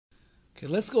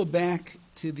Okay, let's go back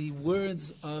to the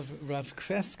words of Rav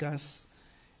Crescas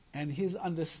and his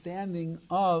understanding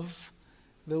of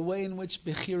the way in which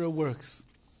Bechira works.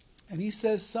 And he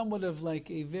says somewhat of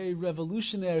like a very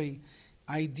revolutionary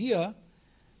idea,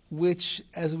 which,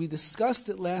 as we discussed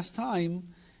it last time,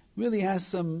 really has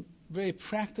some very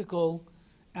practical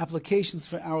applications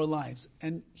for our lives.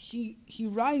 And he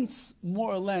writes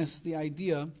more or less the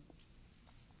idea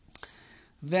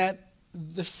that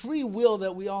the free will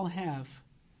that we all have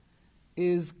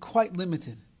is quite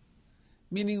limited.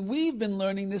 Meaning we've been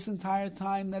learning this entire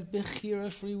time that Bechira,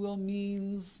 free will,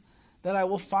 means that I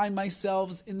will find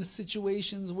myself in the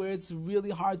situations where it's really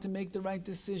hard to make the right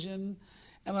decision,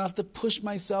 and I'll have to push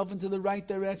myself into the right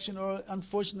direction, or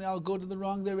unfortunately I'll go to the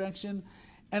wrong direction.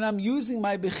 And I'm using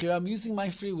my Bechira, I'm using my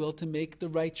free will to make the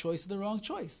right choice or the wrong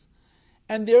choice.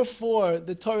 And therefore,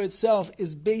 the Torah itself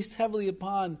is based heavily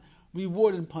upon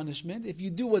reward and punishment. If you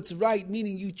do what's right,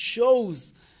 meaning you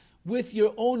chose with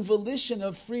your own volition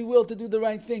of free will to do the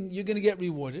right thing, you're going to get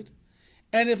rewarded.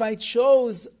 And if I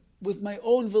chose with my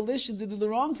own volition to do the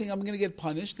wrong thing, I'm going to get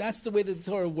punished. That's the way that the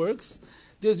Torah works.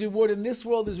 There's reward in this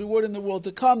world, there's reward in the world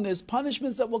to come. There's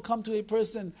punishments that will come to a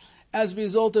person as a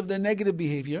result of their negative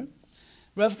behavior.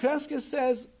 Rav Crescas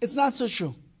says it's not so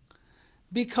true.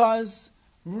 Because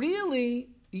really,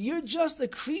 you're just a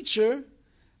creature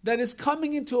that is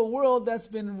coming into a world that's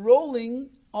been rolling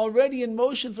already in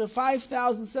motion for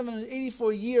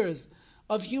 5,784 years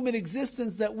of human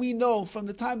existence that we know from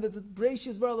the time that the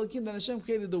Bereshis Bara Elokim, that Hashem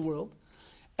created the world.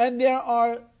 And there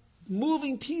are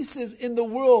moving pieces in the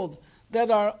world that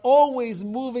are always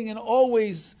moving and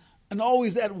always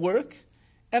at work.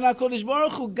 And HaKadosh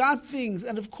Baruch Hu got things.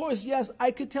 And of course, yes,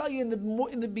 I could tell you in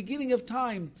the beginning of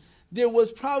time, there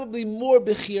was probably more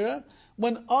Bechira.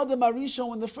 When Adam Arishon,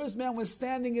 when the first man was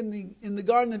standing in the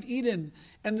Garden of Eden,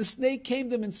 and the snake came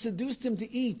to him and seduced him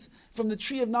to eat from the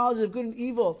tree of knowledge of good and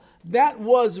evil, that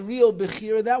was real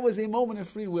Bechira. That was a moment of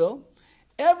free will.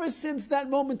 Ever since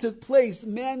that moment took place,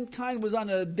 mankind was on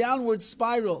a downward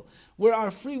spiral where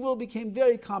our free will became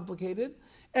very complicated.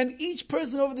 And each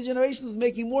person over the generations was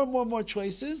making more and more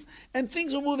choices, and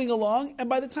things were moving along. And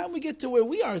by the time we get to where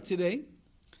we are today,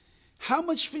 how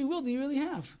much free will do you really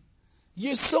have?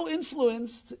 You're so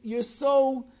influenced, you're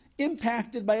so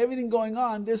impacted by everything going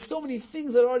on. There's so many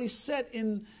things that are already set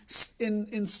in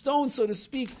stone, so to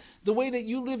speak, the way that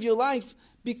you live your life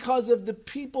because of the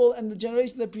people and the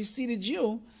generation that preceded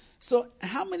you. So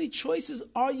how many choices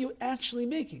are you actually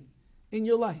making in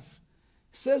your life?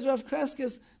 Says Rav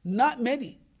Crescas, not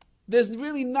many. There's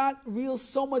really not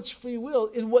so much free will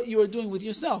in what you are doing with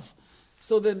yourself.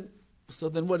 So then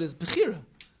what is Bechira?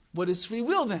 What is free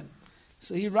will then?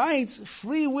 So he writes,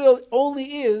 free will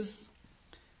only is,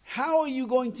 how are you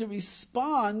going to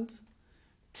respond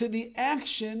to the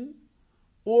action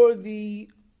or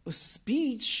the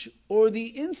speech or the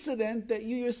incident that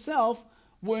you yourself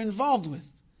were involved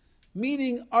with?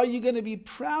 Meaning, are you going to be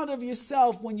proud of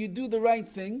yourself when you do the right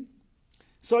thing?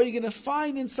 So are you going to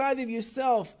find inside of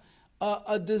yourself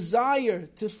a desire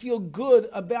to feel good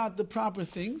about the proper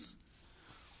things?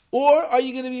 Or are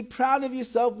you going to be proud of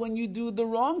yourself when you do the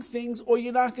wrong things, or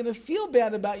you're not going to feel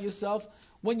bad about yourself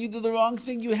when you do the wrong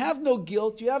thing? You have no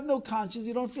guilt, you have no conscience,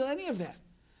 you don't feel any of that.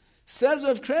 Says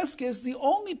Rav Crescas, the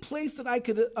only place that I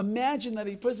could imagine that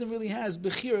a person really has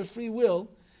Bechira, free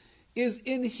will, is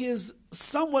in his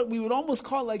somewhat, we would almost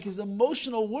call it like his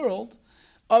emotional world,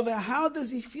 of how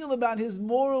does he feel about his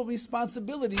moral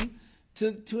responsibility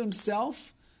to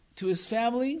himself, to his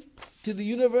family, to the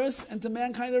universe, and to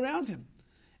mankind around him.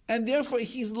 And therefore,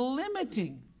 he's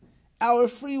limiting our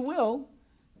free will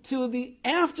to the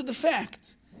after the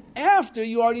fact. After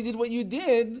you already did what you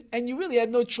did, and you really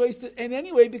had no choice in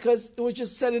any way because it was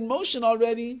just set in motion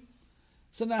already.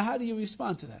 So now how do you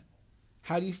respond to that?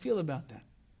 How do you feel about that?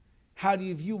 How do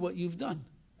you view what you've done?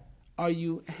 Are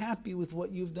you happy with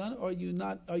what you've done, or are you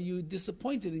not? Are you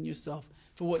disappointed in yourself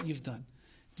for what you've done?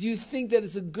 Do you think that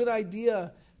it's a good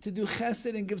idea to do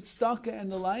chesed and give tzedakah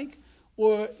and the like?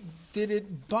 Or did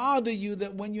it bother you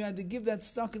that when you had to give that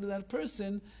tzedakah to that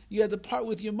person, you had to part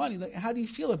with your money? Like, how do you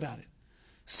feel about it?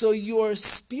 So your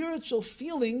spiritual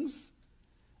feelings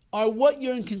are what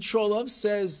you're in control of,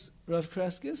 says Rav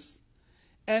Crescas,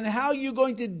 and how you're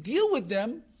going to deal with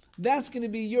them, that's going to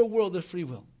be your world of free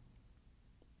will.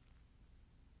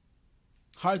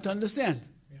 Hard to understand.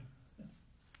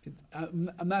 Yeah.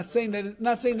 I'm not saying that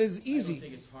it's easy. I don't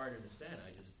think it's hard to understand.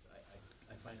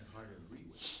 I find it hard to agree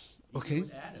with. Okay.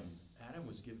 With Adam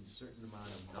was given a certain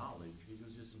amount of knowledge. He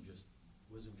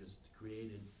wasn't just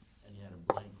created and he had a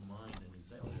blank mind and he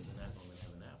said, "Oh, there's an apple, let's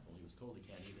have an apple." He was told he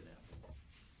can't eat an apple,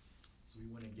 so he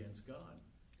went against God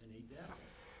and ate the apple.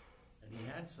 And he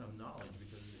had some knowledge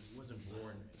because he wasn't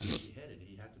born empty-headed.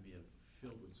 He had to be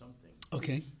filled with something.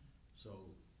 Okay. So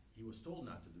he was told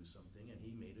not to do something, and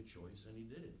he made a choice, and he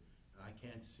did it. I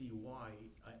can't see why,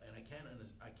 I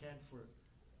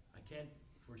can't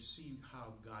foresee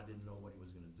how God didn't know what he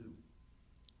was going to do,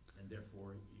 and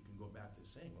therefore you can go back to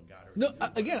saying, "Well, God already No, knew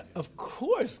what he again, was gonna of do."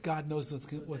 course, God knows what's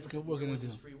So we're going to do.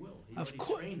 His free will. He Of already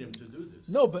course. trained him to do this.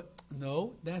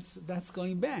 No, that's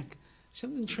going back.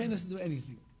 Hashem didn't train us to do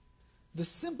anything. The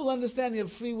simple understanding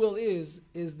of free will is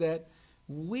that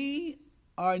we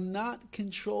are not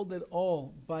controlled at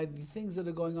all by the things that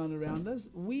are going on around us.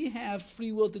 We have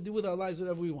free will to do with our lives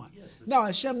whatever we want. Yes, Now,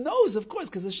 Hashem knows, of course,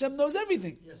 because Hashem knows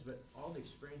everything. Yes, but all the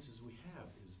experiences we have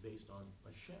is based on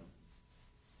Hashem.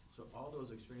 So all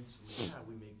those experiences we have,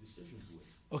 we make decisions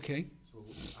with. Okay. So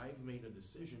I've made a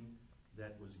decision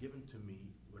that was given to me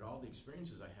with all the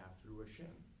experiences I have through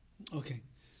Hashem. Okay.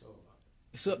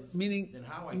 So meaning... then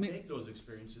how I take those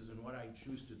experiences and what I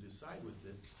choose to decide with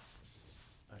it,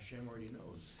 Hashem already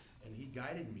knows. And he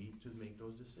guided me to make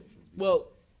those decisions. Well,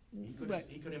 He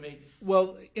could have made...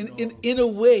 Well, in a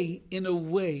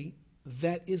way,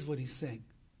 that is what he's saying.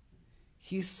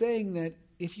 He's saying that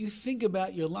if you think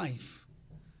about your life,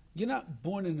 you're not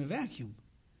born in a vacuum.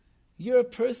 You're a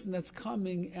person that's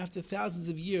coming after thousands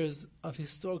of years of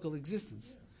historical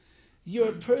existence. You're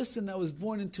a person that was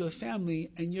born into a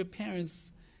family, and your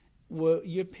parents were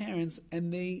your parents,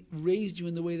 and they raised you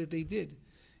in the way that they did.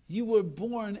 You were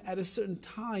born at a certain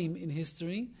time in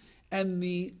history, and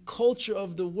the culture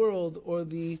of the world, or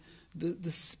the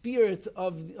spirit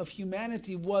of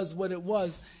humanity was what it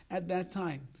was at that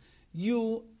time.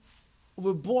 You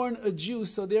were born a Jew,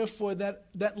 so therefore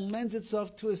that lends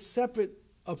itself to a separate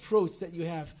approach that you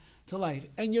have to life.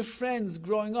 And your friends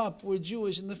growing up were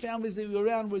Jewish, and the families that you were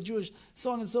around were Jewish,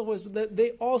 so on and so forth, so that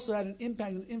they also had an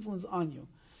impact and influence on you.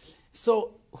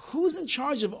 So who's in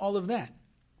charge of all of that?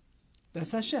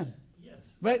 That's Hashem. Yes.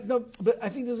 Right? No, but I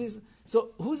think so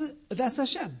that's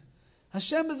Hashem.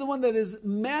 Hashem is the one that has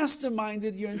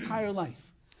masterminded your entire life.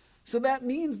 So that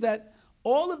means that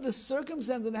all of the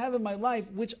circumstances that I have in my life,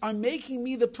 which are making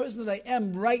me the person that I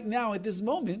am right now at this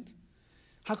moment,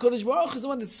 HaKadosh Baruch Hu is the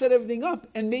one that set everything up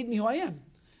and made me who I am.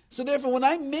 So therefore, when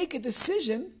I make a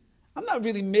decision, I'm not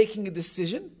really making a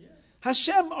decision. Yeah.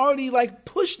 Hashem already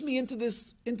pushed me into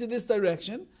this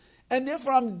direction, and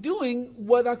therefore I'm doing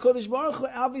what HaKadosh Baruch Hu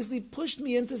obviously pushed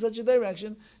me into such a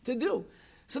direction to do.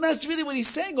 So that's really what he's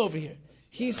saying over here.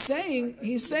 He's saying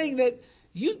that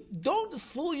you don't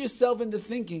fool yourself into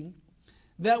thinking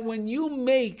that when you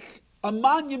make a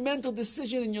monumental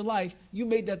decision in your life, you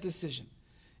made that decision.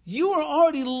 You are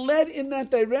already led in that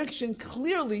direction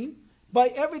clearly by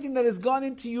everything that has gone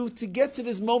into you to get to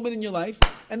this moment in your life,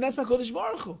 and that's HaKadosh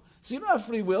Baruch Hu. So you don't have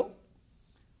free will.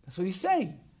 That's what he's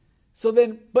saying. So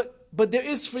then, but there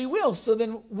is free will. So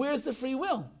then, where's the free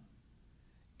will?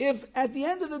 If at the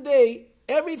end of the day,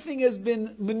 everything has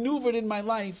been maneuvered in my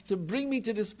life to bring me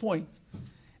to this point,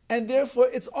 and therefore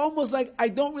it's almost like I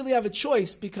don't really have a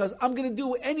choice because I'm going to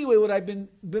do anyway what I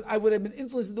would have been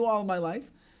influenced to do all of my life.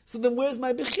 So then where's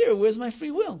my Bechira? Where's my free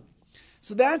will?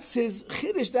 So that's his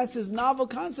chiddush, that's his novel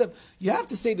concept. You have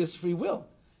to say there's free will,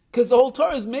 because the whole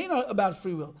Torah is made about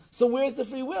free will. So where's the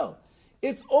free will?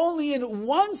 It's only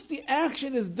once the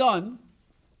action is done,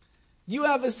 you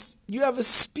have a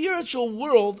spiritual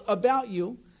world about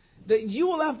you that you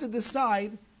will have to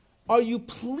decide, are you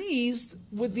pleased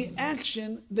with the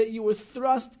action that you were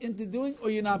thrust into doing, or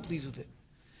you're not pleased with it?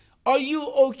 Are you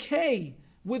okay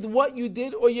with what you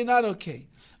did, or you're not okay?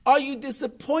 Are you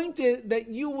disappointed that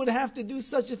you would have to do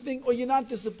such a thing, or you're not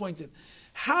disappointed?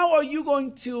 How are you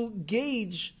going to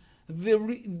gauge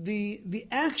the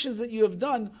actions that you have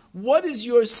done? What is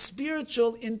your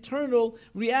spiritual internal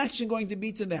reaction going to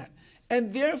be to that?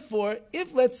 And therefore,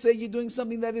 if let's say you're doing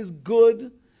something that is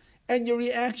good, and your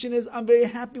reaction is, I'm very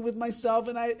happy with myself,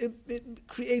 and it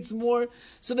creates more,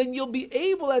 so then you'll be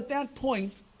able at that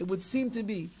point, it would seem to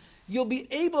be, you'll be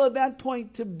able at that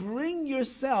point to bring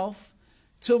yourself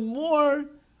to more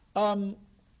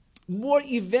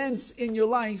events in your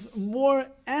life, more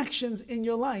actions in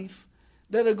your life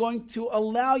that are going to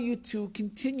allow you to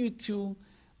continue to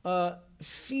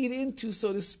feed into,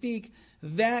 so to speak,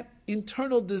 that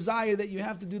internal desire that you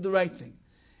have to do the right thing.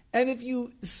 And if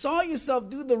you saw yourself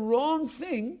do the wrong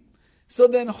thing, so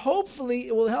then hopefully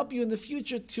it will help you in the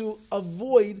future to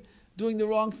avoid doing the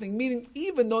wrong thing. Meaning,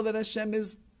 even though that Hashem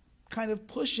is kind of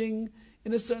pushing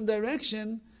in a certain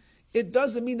direction, it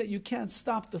doesn't mean that you can't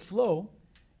stop the flow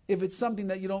if it's something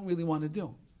that you don't really want to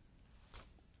do.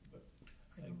 Go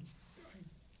ahead.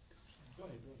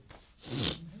 I'm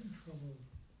having trouble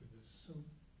with this. So,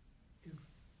 if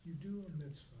you do a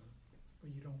mitzvah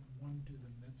but you don't want to do the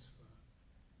mitzvah,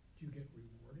 do you get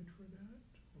rewarded for that?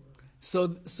 Or?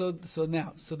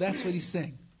 So that's what he's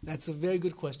saying. That's a very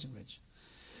good question, Rich.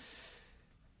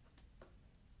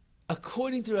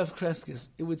 According to Rav Crescas,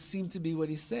 it would seem to be what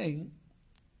he's saying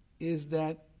is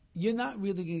that you're not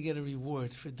really going to get a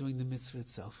reward for doing the mitzvah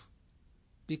itself,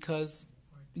 because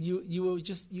you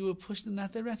were pushed in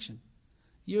that direction.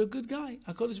 You're a good guy.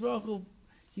 HaKadosh Baruch Hu,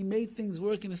 he made things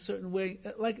work in a certain way.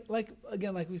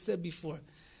 Like we said before,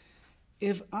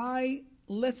 if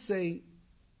let's say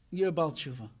you're a Baal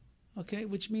Tshuva, okay,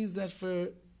 which means that for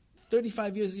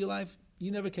 35 years of your life,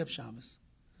 you never kept Shabbos.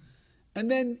 And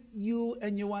then you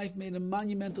and your wife made a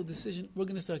monumental decision, we're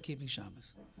going to start keeping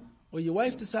Shabbos. Or your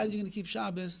wife decided you're going to keep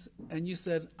Shabbos, and you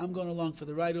said, I'm going along for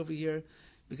the ride over here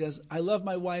because I love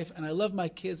my wife and I love my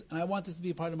kids and I want this to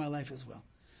be a part of my life as well.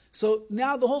 So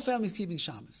now the whole family is keeping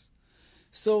Shabbos.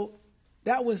 So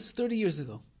that was 30 years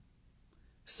ago.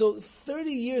 So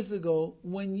 30 years ago,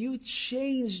 when you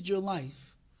changed your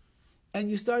life and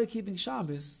you started keeping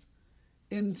Shabbos,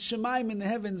 in Shemaim, in the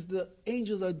heavens, the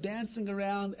angels are dancing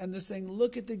around and they're saying,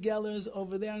 look at the Gellers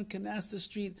over there on Canasta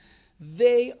Street.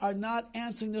 They are not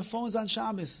answering their phones on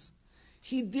Shabbos.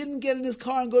 He didn't get in his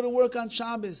car and go to work on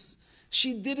Shabbos.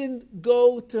 She didn't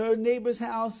go to her neighbor's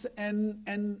house and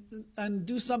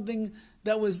do something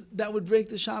that would break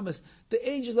the Shabbos. The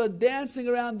angels are dancing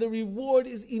around. The reward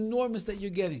is enormous that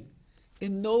you're getting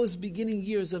in those beginning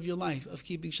years of your life of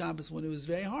keeping Shabbos when it was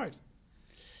very hard.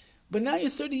 But now you're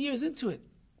 30 years into it.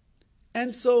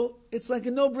 And so it's like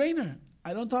a no-brainer.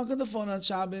 I don't talk on the phone on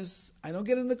Shabbos. I don't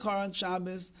get in the car on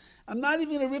Shabbos. I'm not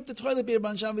even going to rip the toilet paper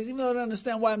on Shabbos, even though I don't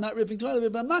understand why I'm not ripping toilet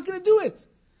paper, but I'm not going to do it.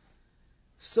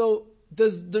 So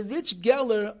does the rich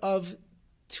Geller of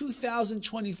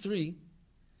 2023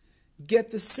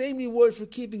 get the same reward for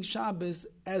keeping Shabbos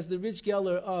as the rich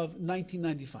Geller of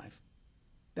 1995?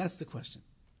 That's the question.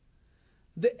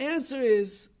 The answer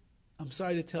is, I'm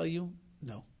sorry to tell you,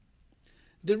 no.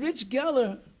 The rich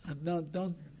Geller,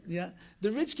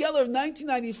 the rich Geller of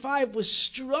 1995 was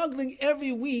struggling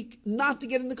every week not to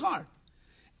get in the car,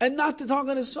 and not to talk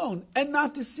on his phone, and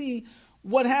not to see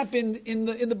what happened in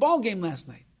the ball game last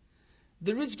night.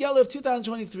 The rich Geller of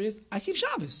 2023 is, I keep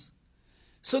Shabbos.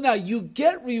 So now you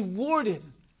get rewarded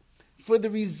for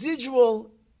the residual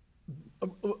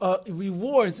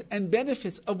rewards and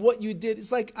benefits of what you did.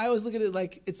 It's like, I always look at it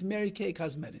like it's Mary Kay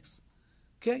Cosmetics.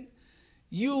 Okay?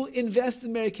 You invest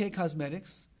in Mary Kay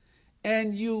Cosmetics,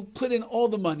 and you put in all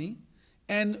the money,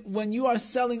 and when you are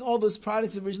selling all those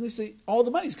products originally, so all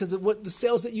the money is because of what the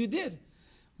sales that you did.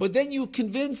 But then you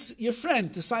convince your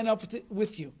friend to sign up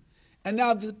with you. And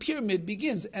now the pyramid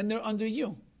begins, and they're under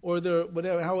you. Or they're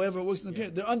whatever, however it works in the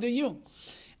pyramid, they're under you.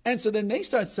 And so then they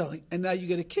start selling, and now you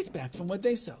get a kickback from what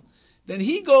they sell. Then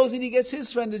he goes and he gets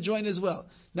his friend to join as well.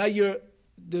 Now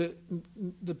the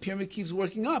pyramid keeps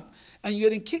working up, and you're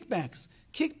getting kickbacks,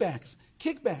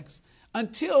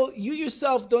 until you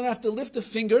yourself don't have to lift a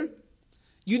finger.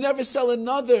 You never sell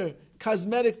another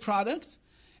cosmetic product,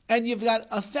 and you've got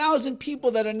 1,000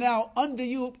 people that are now under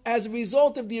you as a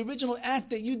result of the original act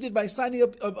that you did by signing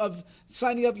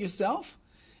up yourself,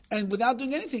 and without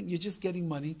doing anything, you're just getting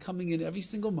money coming in every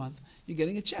single month. You're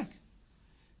getting a check.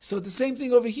 So the same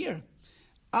thing over here.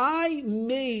 I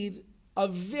made a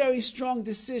very strong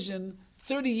decision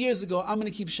 30 years ago. I'm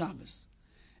going to keep Shabbos.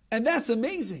 And that's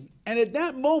amazing. And at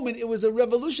that moment, it was a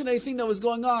revolutionary thing that was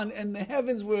going on, and the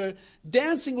heavens were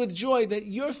dancing with joy that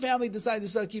your family decided to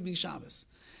start keeping Shabbos.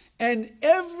 And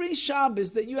every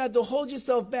Shabbos that you had to hold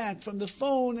yourself back from the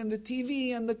phone and the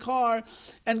TV and the car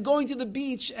and going to the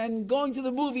beach and going to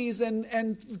the movies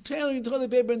and tailoring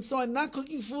toilet paper and so on, not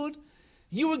cooking food,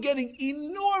 you were getting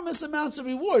enormous amounts of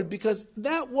reward because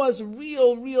that was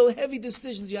real heavy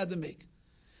decisions you had to make.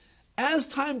 As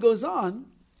time goes on,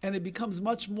 and it becomes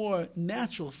much more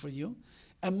natural for you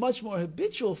and much more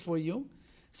habitual for you,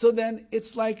 so then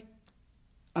it's like,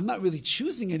 I'm not really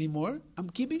choosing anymore, I'm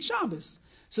keeping Shabbos.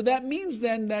 So that means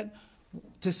then that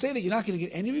to say that you're not going to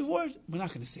get any reward, we're not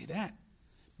going to say that.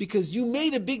 Because you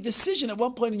made a big decision at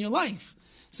one point in your life.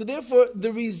 So therefore, the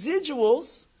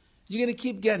residuals, you're going to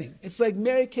keep getting. It's like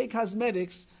Mary Kay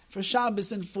Cosmetics for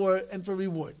Shabbos and for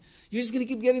reward. You're just going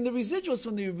to keep getting the residuals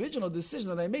from the original decision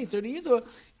that I made 30 years ago.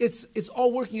 It's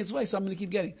all working its way, so I'm going to keep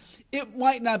getting. It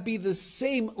might not be the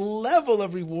same level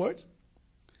of reward,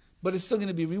 but it's still going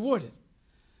to be rewarded.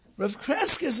 Rav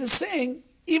Crescas is saying,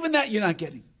 even that you're not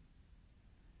getting.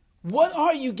 What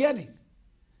are you getting?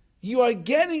 You are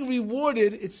getting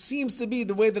rewarded, it seems to be,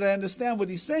 the way that I understand what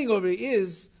he's saying over here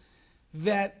is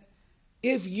that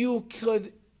if you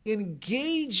could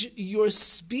engage your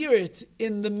spirit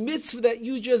in the mitzvah that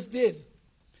you just did,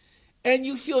 and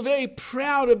you feel very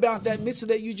proud about that mitzvah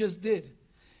that you just did.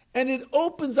 And it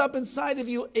opens up inside of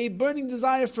you a burning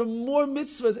desire for more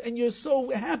mitzvahs, and you're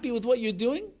so happy with what you're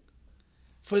doing.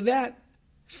 For that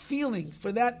feeling,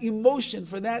 for that emotion,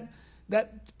 for that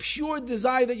pure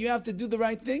desire that you have to do the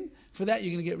right thing, for that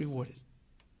you're going to get rewarded.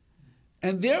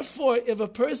 And therefore, if a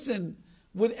person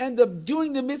would end up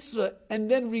doing the mitzvah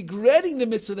and then regretting the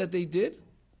mitzvah that they did,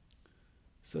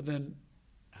 so then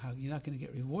you're not going to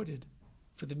get rewarded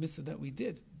for the mitzvah that we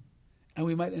did. And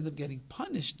we might end up getting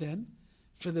punished then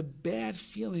for the bad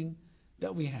feeling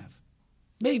that we have.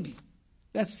 Maybe.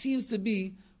 That seems to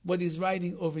be what he's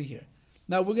writing over here.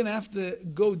 Now we're going to have to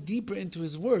go deeper into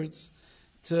his words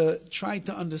to try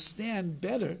to understand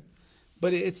better,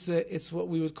 but it's what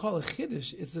we would call a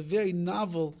chiddush. It's a very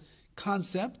novel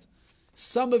concept.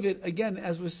 Some of it, again,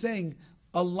 as we're saying,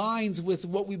 aligns with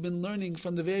what we've been learning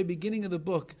from the very beginning of the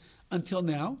book until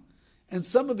now, and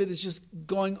some of it is just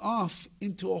going off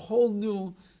into a whole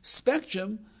new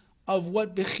spectrum of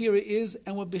what Bechira is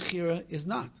and what Bechira is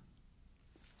not.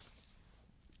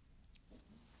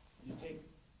 You take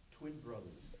twin brothers.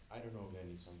 I don't know of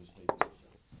any, so I'm just making this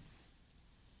up.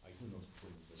 I do know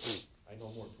twins, but I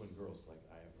know more twin girls like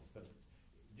I have, but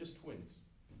just twins.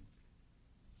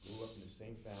 Grew up in the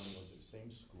same family, went to the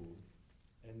same school,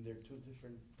 and they're two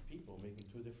different people making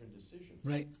two different decisions.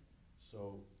 Right.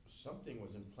 So something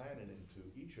was implanted into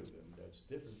each of them that's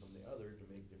different from the other to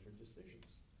make different decisions.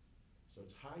 So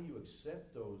it's how you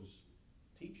accept those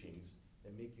teachings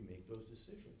that make you make those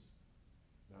decisions.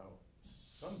 Now,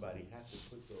 somebody has to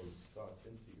put those thoughts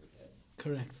into your head.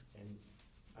 Correct. And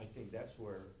I think that's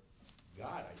where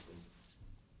God, I think,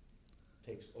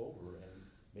 takes over and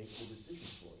makes the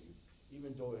decisions for you.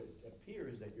 Even though it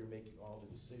appears that you're making all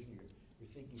the decisions,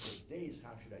 you're thinking for days,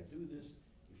 how should I do this?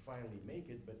 You finally make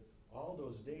it, but all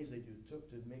those days that you took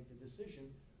to make the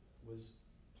decision was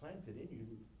planted in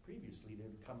you previously to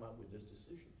come up with this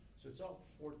decision. So it's all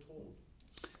foretold.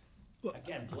 Well, I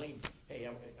can't blame, hey,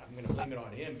 I'm going to blame it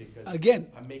on him because again,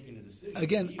 I'm making the decision.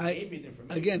 Again, he gave me the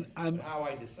information. Again, but how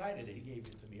I decided it, he gave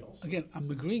it to me also. Again, I'm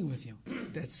agreeing with you.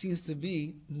 That seems to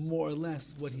be more or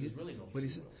less what he. There's really no what free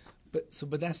he's. will.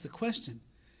 But that's the question.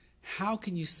 How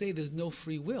can you say there's no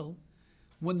free will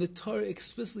when the Torah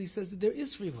explicitly says that there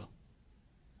is free will?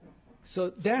 So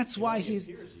that's why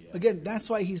that's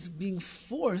why he's being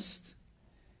forced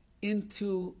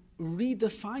into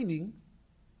redefining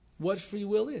what free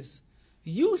will is.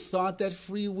 You thought that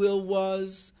free will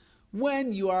was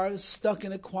when you are stuck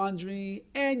in a quandary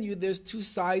and there's two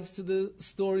sides to the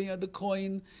story of the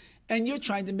coin, and you're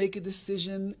trying to make a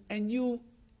decision, and you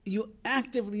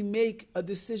actively make a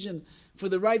decision for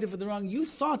the right or for the wrong. You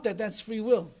thought that that's free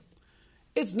will.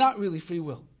 It's not really free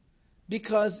will.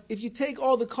 Because if you take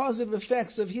all the causative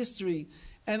effects of history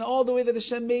and all the way that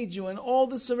Hashem made you and all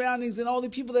the surroundings and all the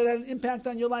people that had an impact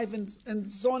on your life and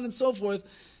so on and so forth,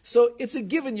 so it's a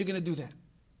given you're going to do that.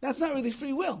 That's not really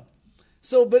free will.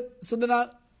 So then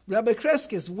Rabbi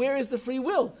Crescas, where is the free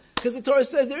will? Because the Torah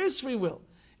says there is free will.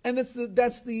 And that's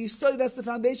the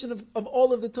foundation of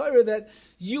all of the Torah, that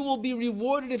you will be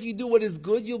rewarded if you do what is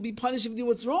good, you'll be punished if you do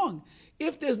what's wrong.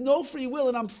 If there's no free will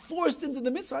and I'm forced into the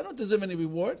mitzvah, I don't deserve any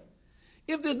reward.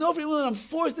 If there's no free will and I'm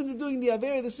forced into doing the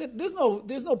Avera, the sin, there's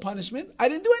no punishment. I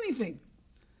didn't do anything.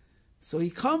 So he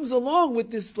comes along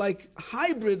with this like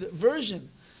hybrid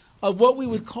version of what we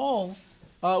would call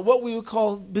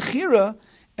Bechira,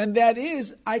 and that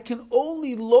is, I can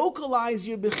only localize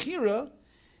your Bechira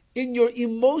in your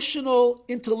emotional,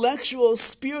 intellectual,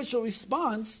 spiritual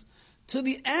response to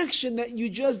the action that you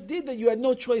just did that you had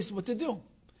no choice what to do.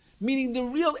 Meaning the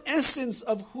real essence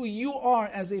of who you are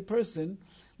as a person,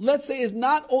 let's say, is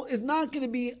not going to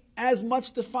be as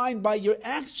much defined by your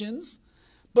actions,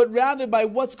 but rather by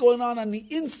what's going on the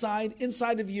inside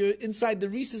the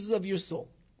recesses of your soul.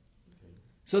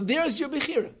 So there's your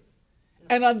Bechira.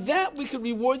 And on that we could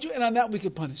reward you, and on that we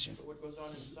could punish you. But what goes on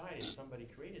inside is somebody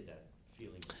created that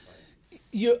feeling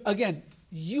inside.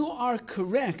 You are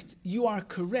correct. You are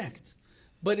correct.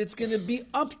 But it's going to be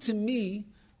up to me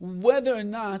whether or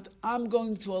not I'm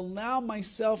going to allow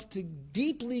myself to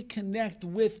deeply connect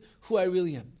with who I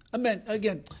really am. Amen.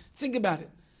 Again, think about it.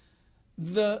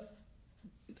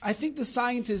 I think the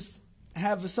scientists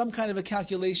have some kind of a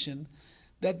calculation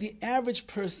that the average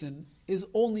person is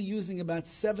only using about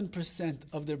 7%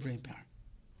 of their brain power.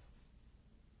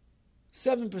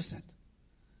 7%.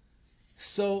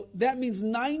 So that means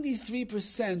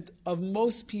 93% of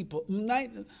most people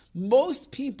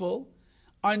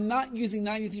are not using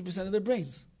 93% of their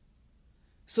brains.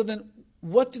 So then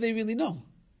what do they really know?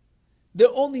 They're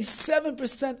only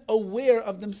 7% aware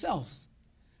of themselves.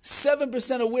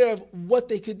 7% aware of what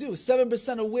they could do,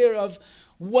 7% aware of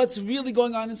what's really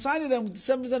going on inside of them,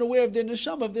 7% aware of their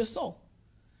neshama, of their soul.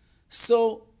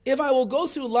 So if I will go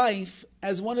through life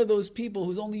as one of those people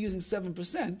who's only using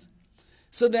 7%,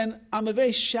 so then I'm a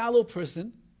very shallow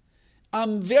person.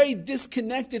 I'm very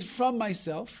disconnected from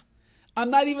myself.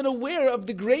 I'm not even aware of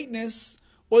the greatness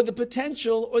or the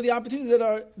potential or the opportunities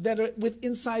that are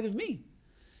inside of me.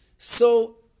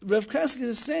 So Rav Crescas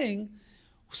is saying,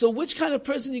 so which kind of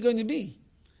person are you going to be?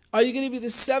 Are you going to be the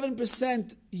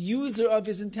 7% user of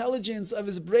his intelligence, of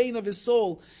his brain, of his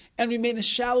soul, and remain a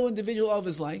shallow individual all of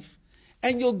his life?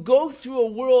 And you'll go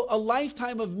through a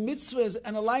lifetime of mitzvahs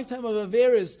and a lifetime of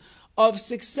averas, of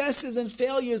successes and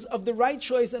failures, of the right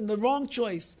choice and the wrong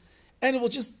choice, and it will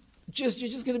you're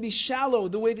just going to be shallow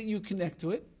the way that you connect to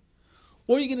it.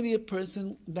 Or you're going to be a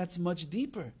person that's much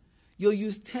deeper. You'll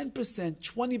use 10%, 20%,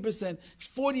 40%,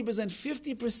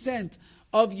 50%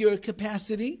 of your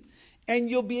capacity, and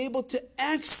you'll be able to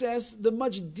access the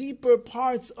much deeper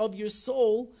parts of your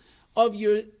soul, of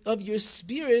your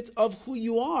spirit, of who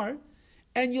you are,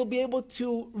 and you'll be able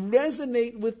to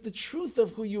resonate with the truth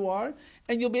of who you are,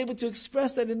 and you'll be able to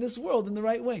express that in this world in the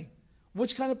right way.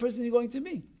 Which kind of person are you going to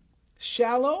be?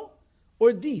 Shallow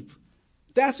or deep?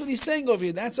 That's what he's saying over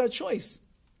here. That's our choice.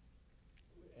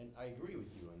 And I agree with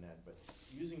you on that, but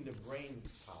using the brain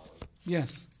power.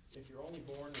 Yes. If you're only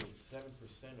born with 7%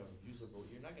 of usable,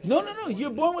 you're not going to. No.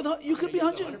 You're born with. You could be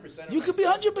 100. You could be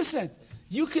 100%.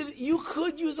 You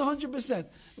could use 100%.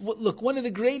 Look, one of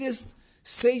the greatest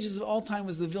sages of all time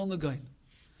was the Vilna Gaon.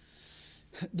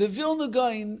 The Vilna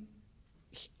Gaon,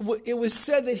 it was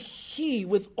said that he,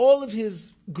 with all of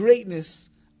his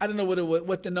greatness, I don't know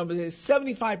what the number is,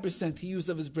 75% he used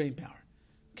of his brain power.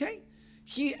 Okay?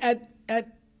 He, at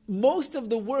most of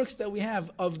the works that we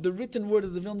have of the written word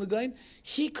of the Vilna Gaon,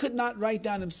 he could not write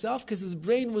down himself because his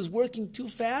brain was working too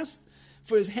fast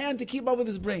for his hand to keep up with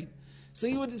his brain. So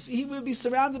he would be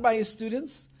surrounded by his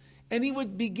students, and he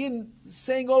would begin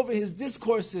saying over his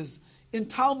discourses in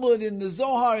Talmud, in the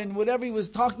Zohar, and whatever he was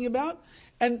talking about.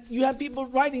 And you have people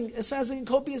writing as fast as they can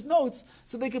copy his notes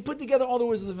so they could put together all the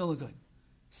words of the Vilna Gaon.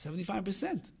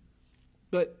 75%.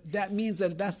 But that means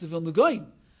that that's the Vilna Gaon.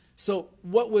 So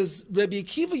what was Rabbi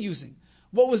Akiva using?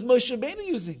 What was Moshe Rabbeinu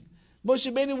using?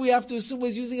 Moshe Rabbeinu, we have to assume,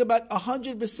 was using about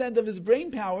 100% of his brain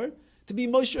power to be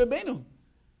Moshe Rabbeinu.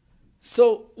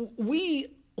 So we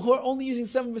who are only using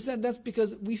 7%, that's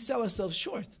because we sell ourselves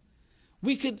short.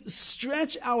 We could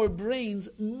stretch our brains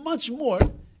much more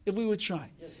if we would try.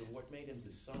 Yeah, so what made him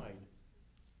decide,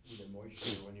 either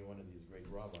Moshe or any one of these great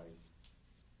rabbis,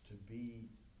 to be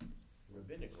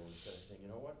rabbinical instead of saying, you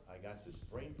know what, I got this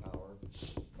brain power,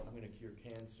 I'm going to cure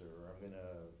cancer, or I'm going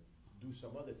to do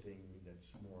some other thing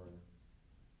that's more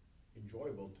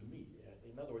enjoyable to me.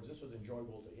 In other words, this was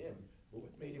enjoyable to him, but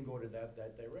what made him go to that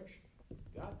direction?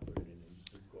 God put it in him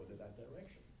to go to that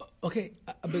direction. Okay,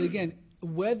 but again,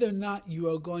 whether or not you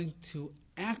are going to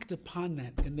act upon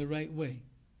that in the right way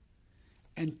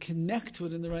and connect to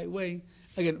it in the right way,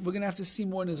 again, we're going to have to see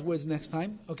more in his words next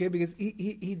time, okay, because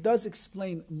he does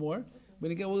explain more.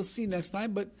 But again, we'll see next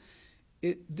time, but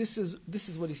this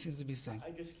is what he seems to be saying.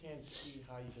 I just can't see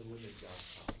how you can limit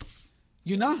God's power.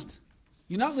 You're not.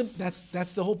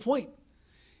 That's the whole point.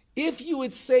 If you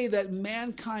would say that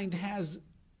mankind has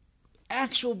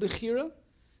actual Bechira,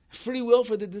 free will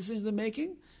for the decisions they're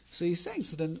making, so he's saying,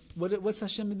 so then what's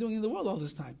Hashem been doing in the world all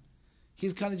this time?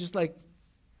 He's kind of just like,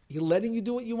 he's letting you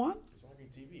do what you want? It's watching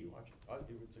TV, you watch it.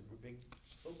 It's a big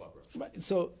soap opera. Right.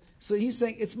 So he's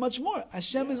saying it's much more.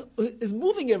 Hashem is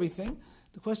moving everything.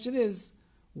 The question is,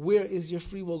 where is your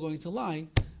free will going to lie?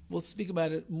 We'll speak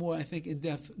about it more, I think, in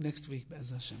depth next week,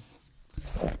 Be'ez Hashem.